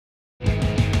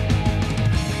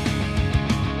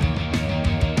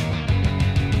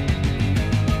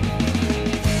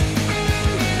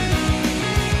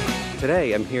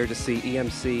Today, I'm here to see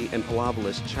EMC and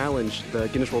Palabolas challenge the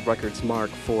Guinness World Records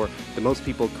mark for the most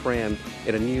people crammed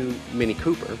in a new Mini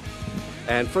Cooper.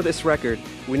 And for this record,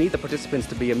 we need the participants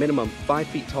to be a minimum 5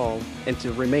 feet tall and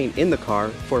to remain in the car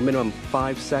for a minimum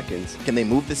 5 seconds. Can they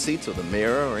move the seats or the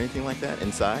mirror or anything like that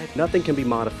inside? Nothing can be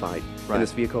modified in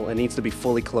this vehicle and needs to be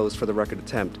fully closed for the record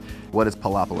attempt. What is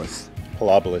Palabolas?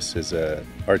 Palabolas is an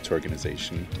arts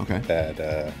organization Okay.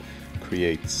 that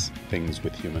creates things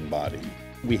with human body.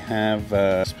 We have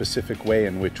a specific way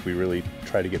in which we really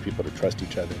try to get people to trust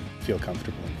each other and feel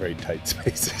comfortable in very tight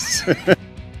spaces.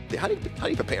 How do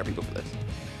you prepare people for this?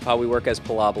 How we work as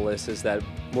Palabolas is that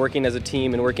working as a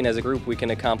team and working as a group, we can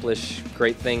accomplish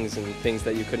great things and things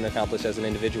that you couldn't accomplish as an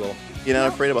individual. You're not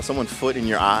afraid about someone's foot in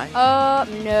your eye?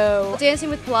 No.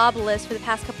 Dancing with Palabolas for the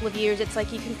past couple of years, it's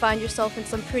like you can find yourself in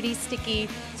some pretty sticky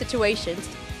situations.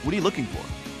 What are you looking for?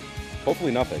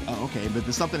 Hopefully nothing. Oh, okay, but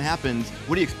if something happens,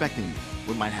 what are you expecting?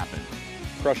 What might happen?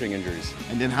 Crushing injuries.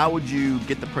 And then how would you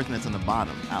get the person that's on the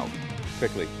bottom out?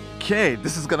 Quickly. Okay,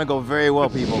 this is gonna go very well,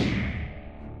 people.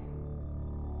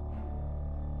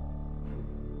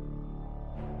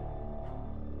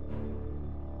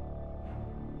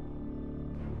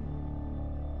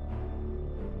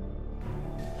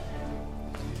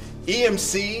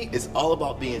 EMC is all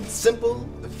about being simple,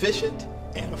 efficient,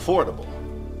 and affordable.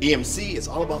 EMC is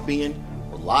all about being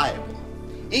reliable.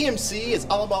 EMC is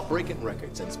all about breaking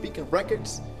records. And speaking of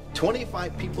records,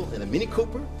 25 people in a Mini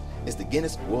Cooper is the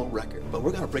Guinness World Record. But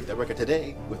we're gonna break that record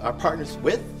today with our partners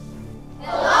with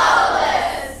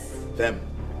them.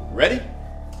 Ready?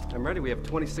 I'm ready. We have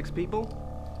 26 people.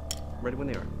 Ready when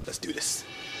they are. Let's do this.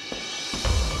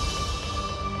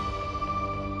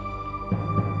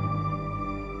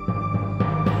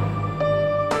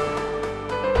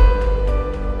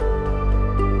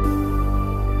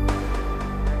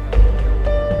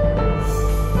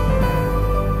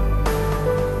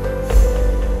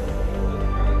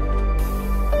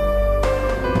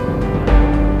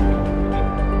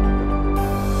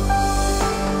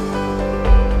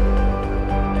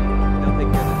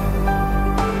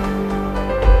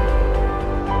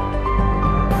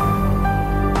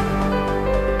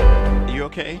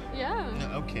 Okay? Yeah.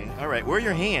 Okay. All right. Where are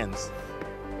your hands?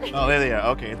 Oh, there they are.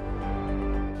 Okay.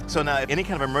 So now, any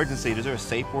kind of emergency, is there a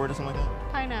safe word or something like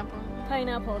that? Pineapple.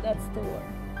 Pineapple, that's the word.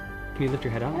 Can you lift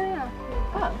your head up? Yeah.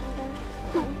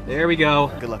 Oh. There we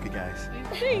go. Good luck, you guys.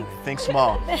 Thanks. Think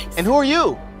small. Thanks. And who are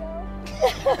you?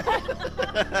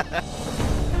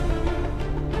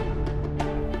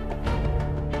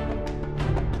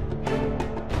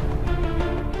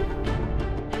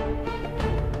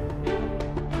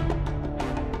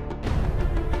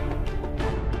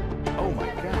 Oh my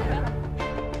God.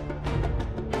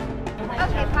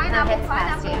 Okay, pineapple,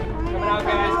 pineapple. Coming out,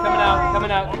 guys. Coming out.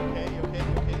 Coming out. Okay, okay,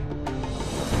 okay.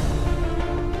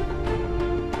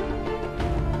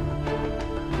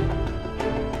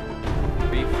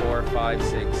 Three, 4, 5,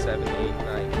 6, 7, 8,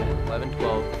 9, 10, 11,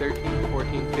 12, 13,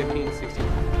 14, 15,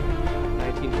 16,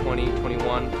 19, 20,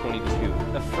 21,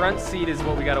 22. The front seat is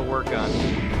what we got to work on.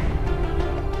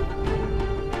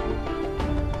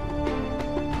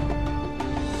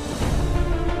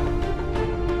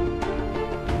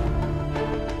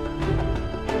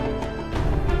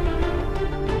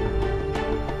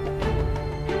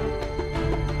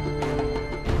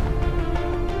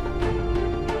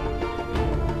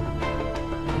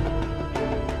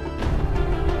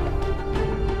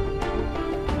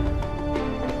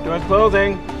 Doors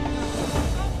closing.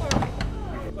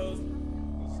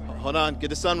 Hold on, get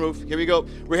the sunroof. Here we go.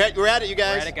 We're at it, you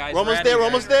guys. We're at it, guys. We're almost We're at there, it, we're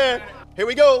guys. almost there. Here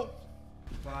we go.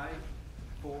 5,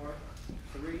 4,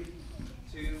 3,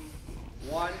 2,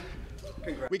 1.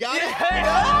 Congrats. We got it? We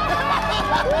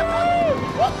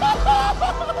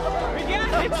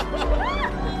got it!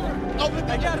 Open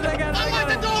the I got it. Unlock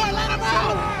the door! Let him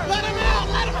out! Let him out!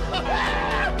 Let him out!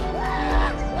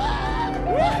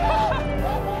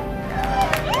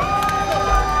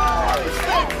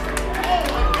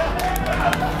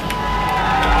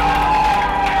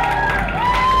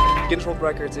 Guinness World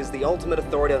Records is the ultimate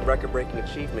authority on record-breaking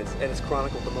achievements and has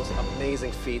chronicled the most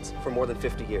amazing feats for more than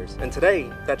 50 years. And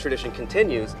today, that tradition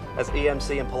continues as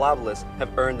EMC and Palabolas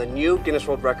have earned the new Guinness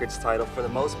World Records title for the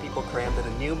most people crammed in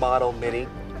a new model Mini.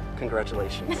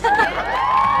 Congratulations.